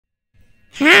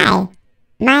Hi,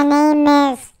 my name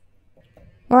is...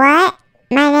 What?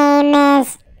 My name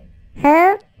is...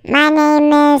 Who? My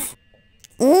name is...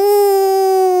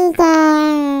 Ethan.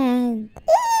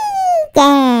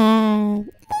 Ethan.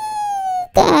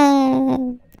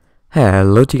 Ethan.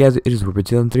 Hello to you guys, it is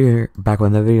Robert203 here, back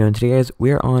with another video, and today guys, we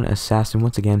are on Assassin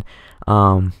once again.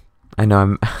 I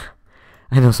know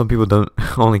I know some people don't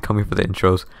only come here for the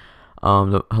intros,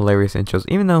 the hilarious intros,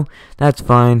 even though that's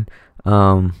fine.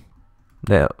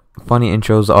 The funny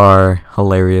intros are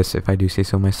hilarious, if I do say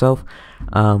so myself.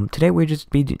 Today we're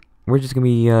just gonna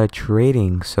be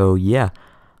trading, so yeah.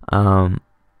 Pebble,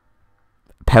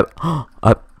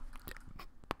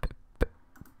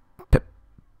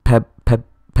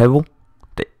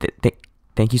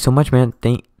 thank you so much, man.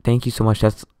 Thank you so much.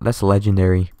 That's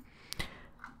legendary.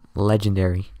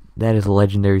 That is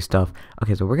legendary stuff.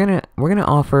 Okay, so we're gonna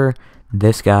offer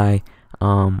this guy,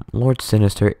 Lord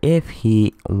Sinister, if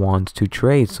he wants to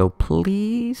trade. So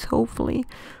please, hopefully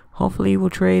we'll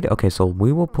trade. Okay, so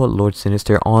we will put Lord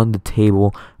Sinister on the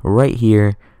table right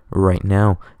here, right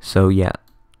now. So yeah.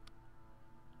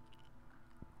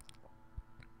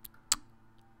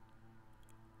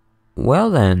 Well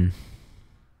then,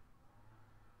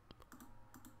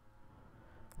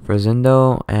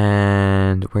 Frizindo,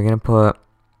 and we're gonna put,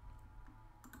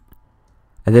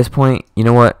 at this point, you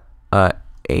know what,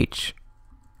 H.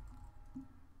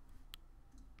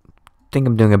 Think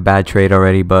I'm doing a bad trade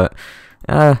already, but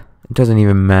it doesn't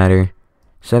even matter.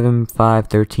 7, 5,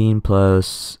 13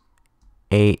 plus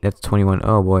 8, that's 21.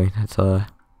 Oh boy, that's a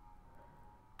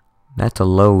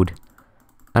load.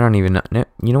 I don't even know. No,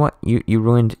 you know what? You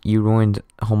ruined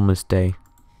Homeless Day.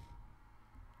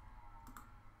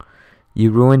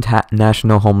 You ruined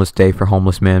National Homeless Day for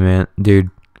homeless man, dude.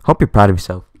 Hope you're proud of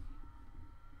yourself.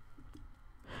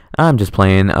 I'm just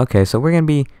playing. Okay, so we're gonna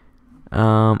be.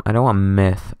 I don't want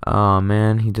myth. Oh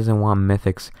man, he doesn't want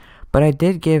mythics. But I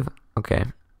did give. Okay.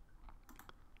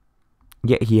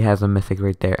 Yeah, he has a mythic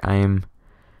right there.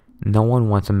 No one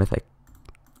wants a mythic.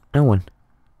 No one.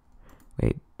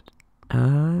 Wait.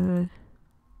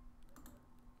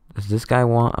 Does this guy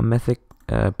want a mythic?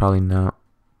 Probably not.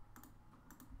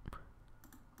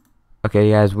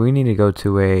 Okay, guys, we need to go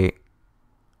to a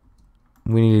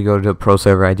pro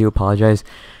server. I do apologize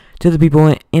to the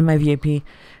people in my VIP.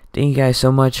 Thank you guys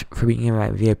so much for being in my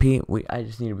VIP. I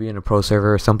just need to be in a pro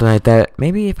server or something like that.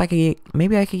 Maybe I could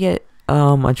get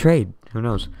a trade. Who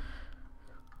knows?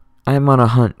 I'm on a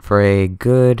hunt for a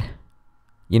good,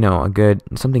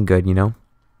 something good,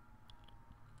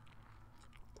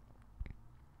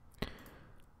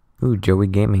 Ooh, Joey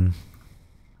Gaming.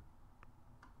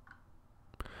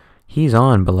 He's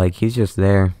on, but like he's just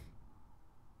there.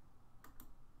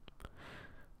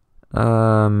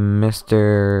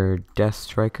 Mr. Death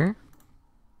Striker.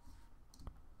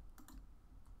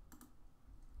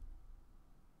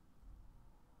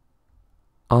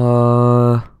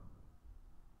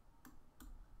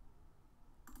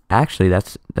 Actually,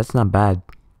 that's not bad.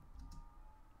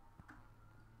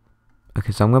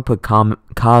 Okay, so I'm gonna put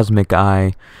Cosmic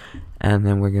Eye, and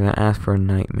then we're gonna ask for a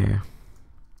Nightmare.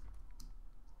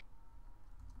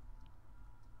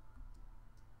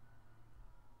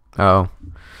 Oh,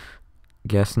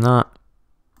 guess not.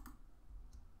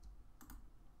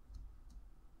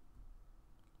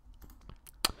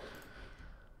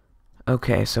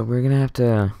 Okay, so we're gonna have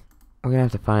to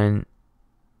find.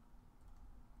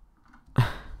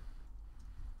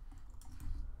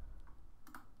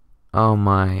 Oh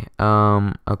my.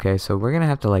 Okay, so we're gonna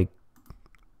have to like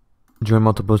join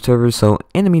multiple servers. So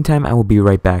in the meantime, I will be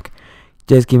right back.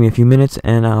 Just give me a few minutes,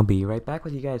 and I'll be right back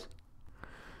with you guys.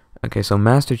 Okay, so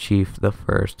Master Chief the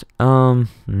first. No.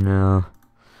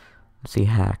 Let's see,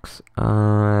 hacks.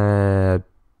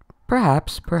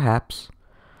 Perhaps.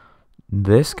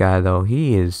 This guy though,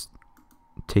 he is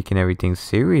taking everything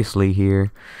seriously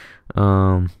here.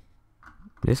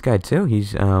 This guy too,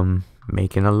 he's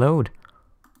making a load.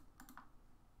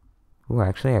 Oh,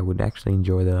 actually, I would actually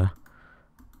enjoy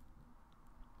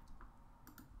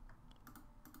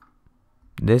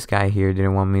this guy here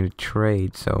didn't want me to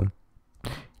trade, so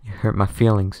you hurt my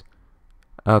feelings.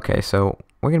 Okay, so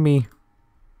we're gonna be.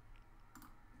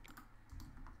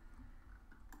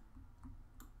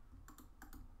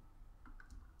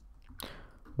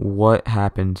 What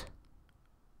happened?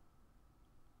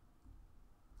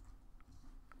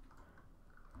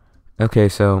 Okay,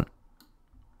 so.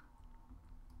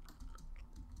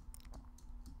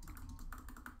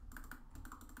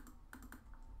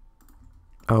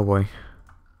 Oh boy.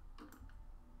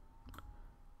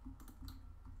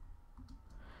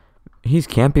 He's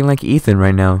camping like Ethan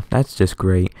right now. That's just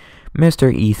great.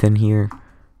 Mr. Ethan here.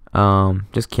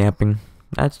 Just camping.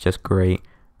 That's just great.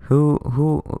 Who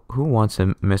wants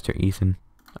him, Mr. Ethan?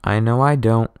 I know I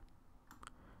don't.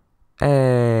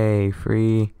 Hey,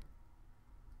 free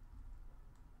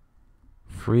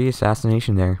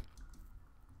assassination there.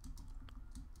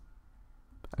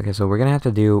 Okay, so we're gonna have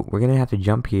to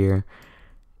jump here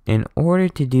in order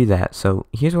to do that. So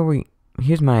here's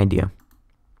my idea.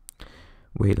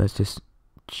 Wait, let's just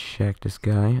check this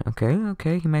guy.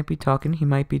 Okay, he might be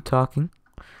talking.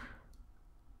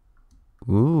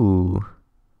 Ooh.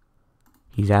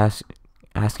 He's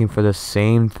asking for the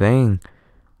same thing.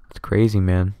 It's crazy,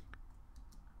 man.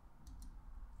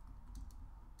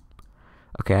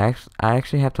 Okay, I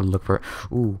actually have to look for.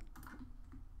 Ooh.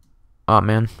 Oh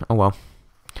man. Oh well.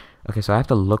 Okay, so I have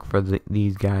to look for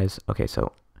these guys. Okay,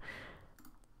 so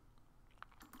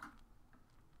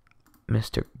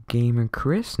Mr. Gamer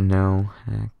Chris? No.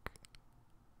 Heck.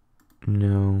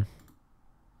 No.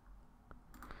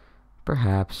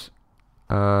 Perhaps.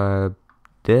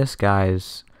 This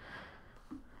guy's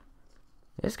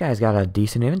got a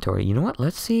decent inventory. You know what?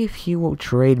 Let's see if he will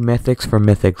trade mythics for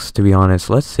mythics, to be honest.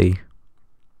 Let's see.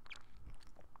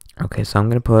 Okay, so I'm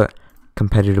going to put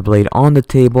competitor blade on the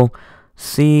table.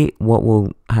 See what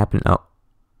will happen. Oh.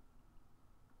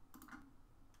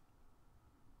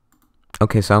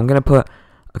 Okay, so I'm going to put...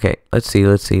 Okay, let's see.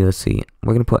 We're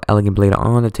going to put elegant blade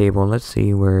on the table. Let's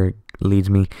see where it leads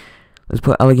me. Let's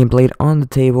put elegant blade on the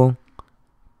table.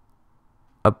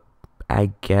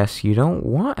 I guess you don't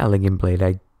want elegant blade.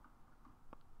 I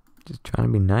just trying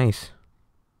to be nice.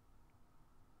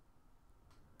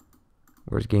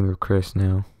 Where's Gamer Chris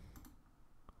now?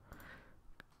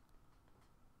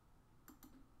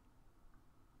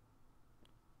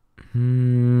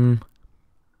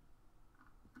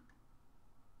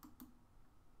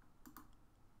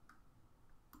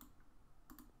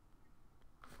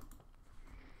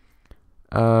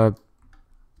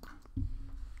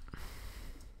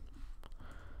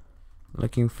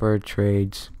 Looking for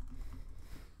trades.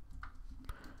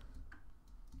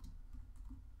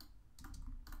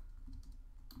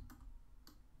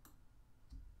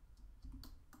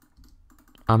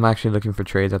 I'm actually looking for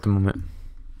trades at the moment.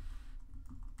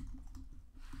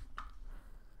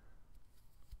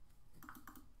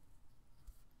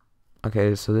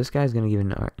 Okay, so this guy's gonna give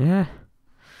an art. Yeah.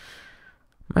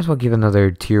 Might as well give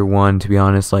another tier 1, to be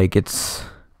honest. Like, it's...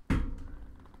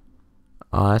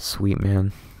 Oh, that's sweet,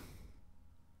 man.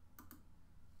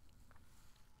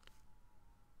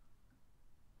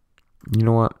 You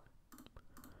know what?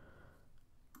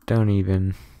 Don't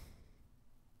even.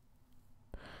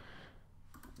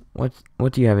 What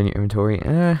do you have in your inventory?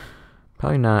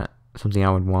 Probably not something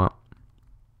I would want.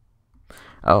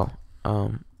 Oh,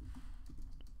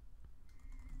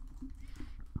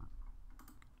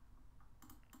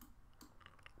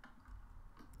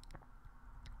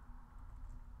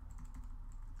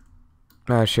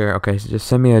 sure. Okay, so just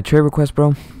send me a trade request,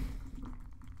 bro.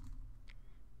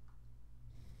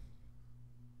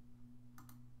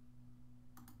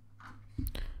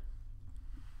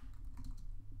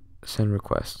 Send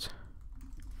request.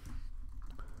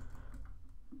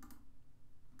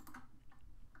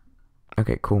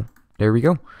 Okay, cool. There we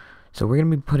go. So we're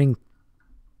gonna be putting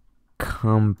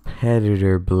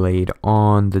competitor blade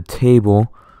on the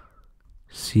table.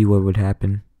 See what would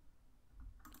happen.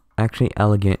 Actually,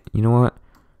 elegant. You know what?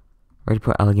 We're gonna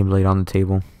put elegant blade on the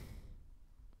table.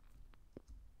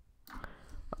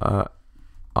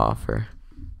 Offer.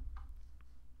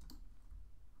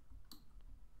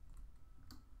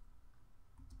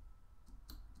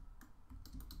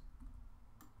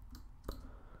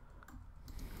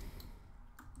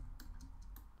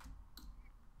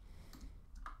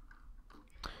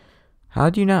 How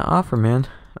do you not offer, man?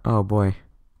 Oh boy.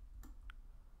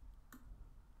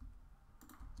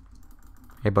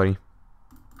 Hey, buddy.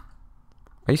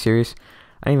 Are you serious?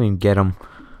 I didn't even get him.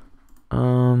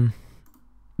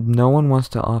 No one wants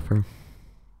to offer.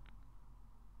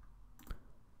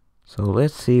 So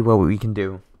let's see what we can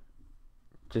do.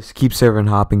 Just keep server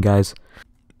hopping, guys.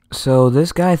 So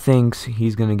this guy thinks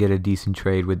he's gonna get a decent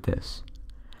trade with this.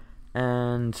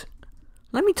 And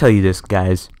let me tell you this,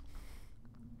 guys.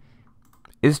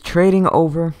 Is trading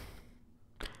over?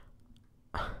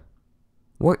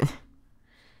 What?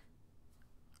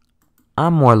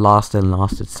 I'm more lost than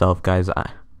lost itself, guys.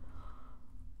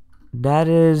 That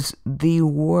is the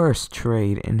worst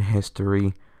trade in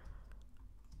history.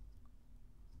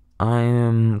 I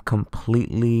am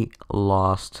completely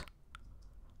lost,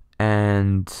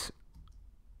 and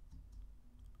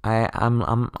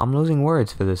I'm losing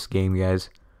words for this game,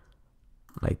 guys.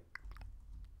 Like,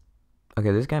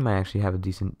 okay, this guy might actually have a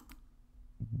decent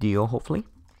deal, hopefully.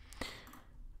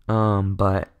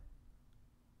 But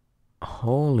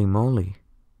Holy moly.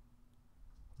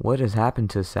 What has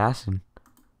happened to Assassin?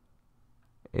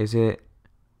 Is it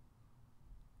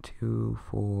 2,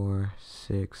 4,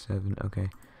 6, 7? Okay.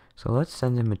 So let's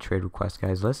send him a trade request,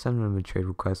 guys. Let's send him a trade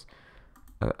request.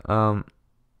 Okay,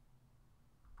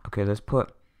 let's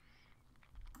put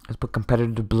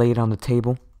competitive blade on the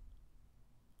table.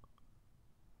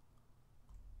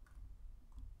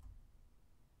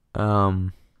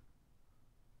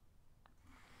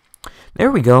 There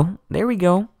we go. There we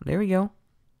go. There we go.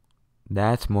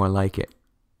 That's more like it.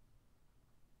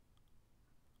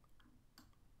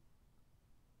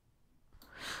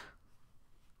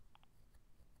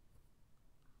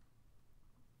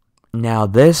 Now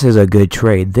this is a good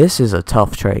trade. This is a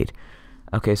tough trade.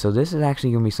 Okay, so this is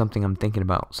actually going to be something I'm thinking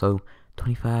about. So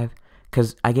 25,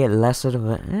 because I get less of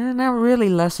a, not really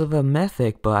less of a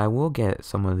mythic, but I will get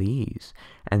some of these.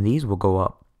 And these will go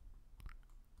up.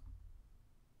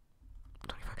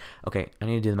 25. Okay, I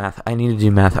need to do the math. I need to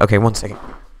do math. Okay, 1 second.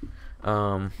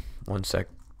 1 sec.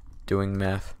 Doing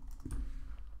math.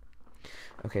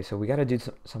 Okay, so we got to do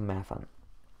some math on,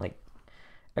 like,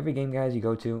 every game, guys, you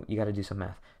go to, you got to do some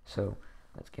math. So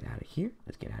let's get out of here.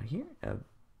 Let's get out of here.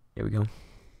 There we go.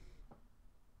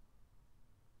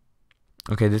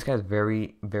 Okay, this guy's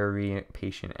very, very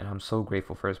patient, and I'm so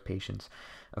grateful for his patience.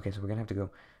 Okay, so we're gonna have to go.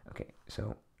 Okay,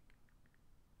 so.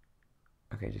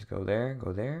 Okay, just go there,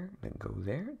 then go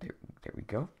there. There we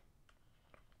go.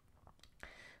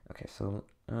 Okay, so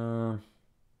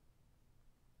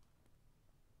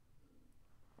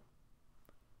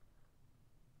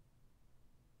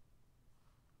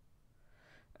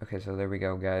okay, so there we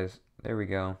go, guys. There we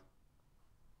go.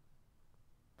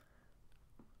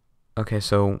 Okay,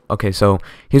 so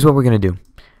here's what we're gonna do.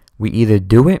 We either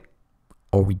do it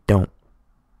or we don't.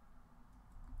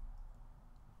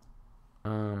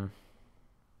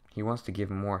 He wants to give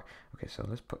more. Okay, so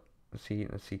let's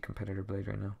see competitor blade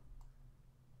right now.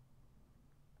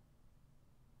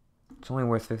 It's only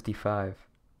worth 55.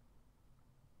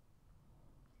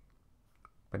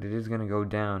 But it is gonna go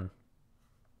down.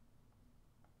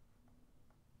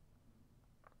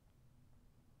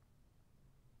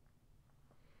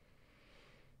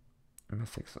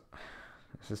 Mythics.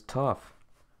 This is tough.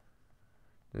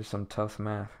 There's some tough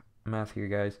math here,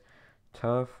 guys.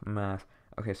 Tough math.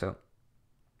 Okay, so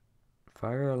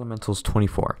fire elementals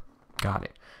 24. Got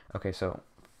it. Okay, so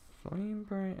flame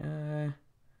burn.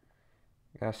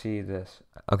 Gotta see this.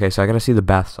 Okay, so I gotta see the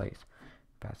bath scythe.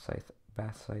 Bath scythe.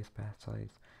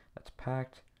 That's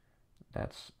packed.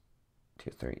 That's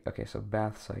tier 3. Okay, so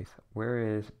bath scythe. Where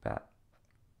is bath?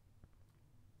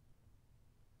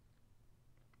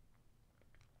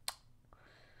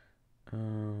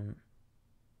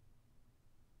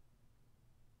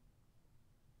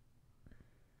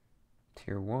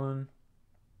 Tier 1.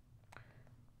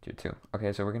 Tier 2.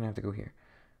 Okay, so we're gonna have to go here.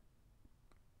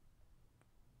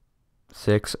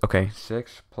 6. Okay,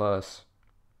 6 plus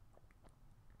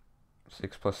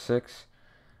 6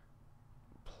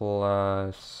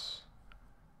 plus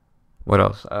what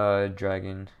else?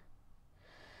 Dragon.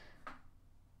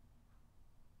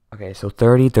 Okay, so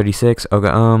 30, 36.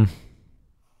 Okay,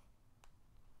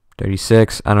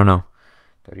 36. I don't know.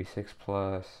 36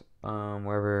 plus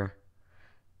wherever.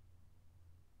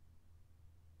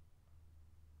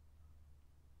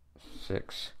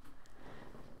 6.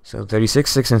 So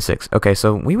 36, 6, and 6. Okay,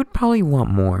 so we would probably want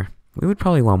more. We would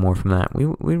probably want more from that. We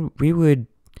would.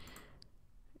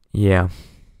 Yeah.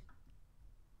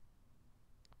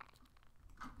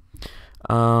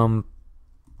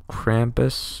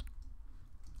 Krampus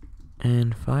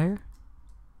and fire.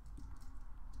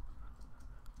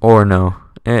 Or no.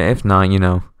 If not, you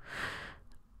know.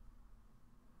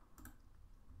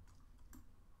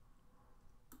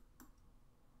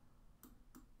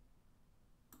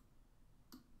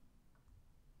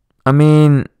 I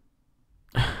mean,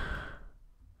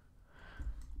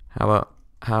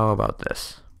 how about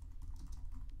this?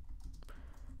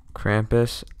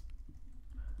 Krampus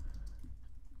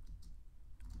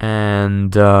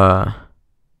and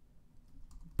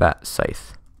bat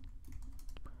scythe.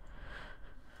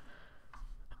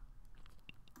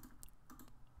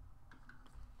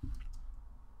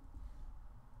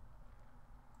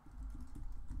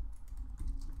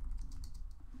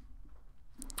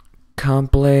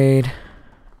 Comp blade.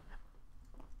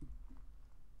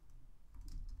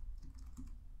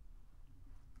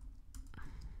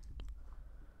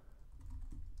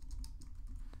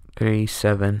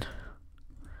 $37.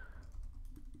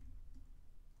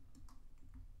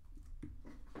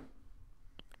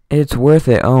 It's worth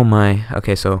it. Oh my.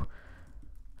 Okay, so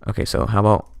how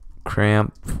about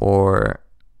cramp for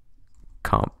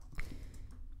comp?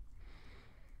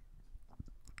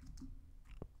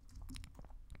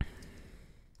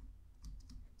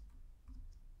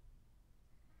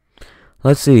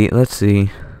 Let's see. Let's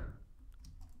see.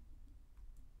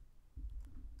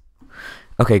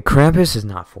 Okay, Krampus is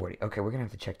not 40. Okay, we're gonna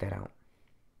have to check that out.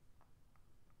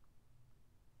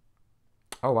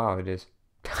 Oh wow, it is.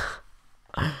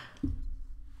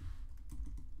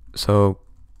 So,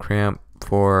 Cramp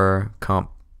for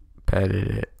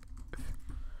competitive.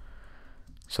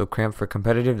 So, Cramp for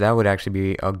competitive, that would actually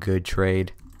be a good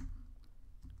trade.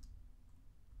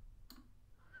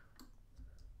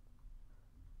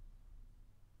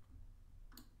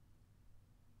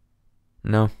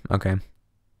 No? Okay.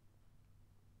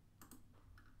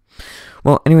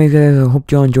 Well, anyways, guys, I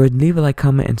hope y'all enjoyed. Leave a like,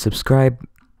 comment, and subscribe.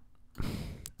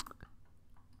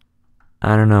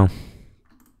 I don't know.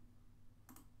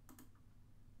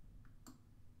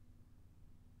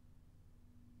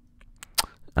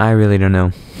 I really don't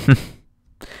know.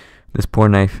 This poor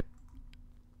knife.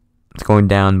 It's going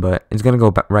down, but it's gonna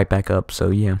go right back up, so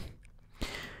yeah.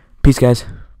 Peace, guys.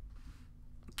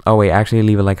 Oh, wait, actually,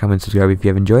 leave a like, comment, subscribe if you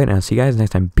have enjoyed, and I'll see you guys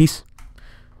next time. Peace.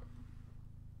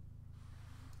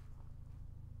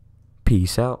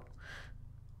 Peace out.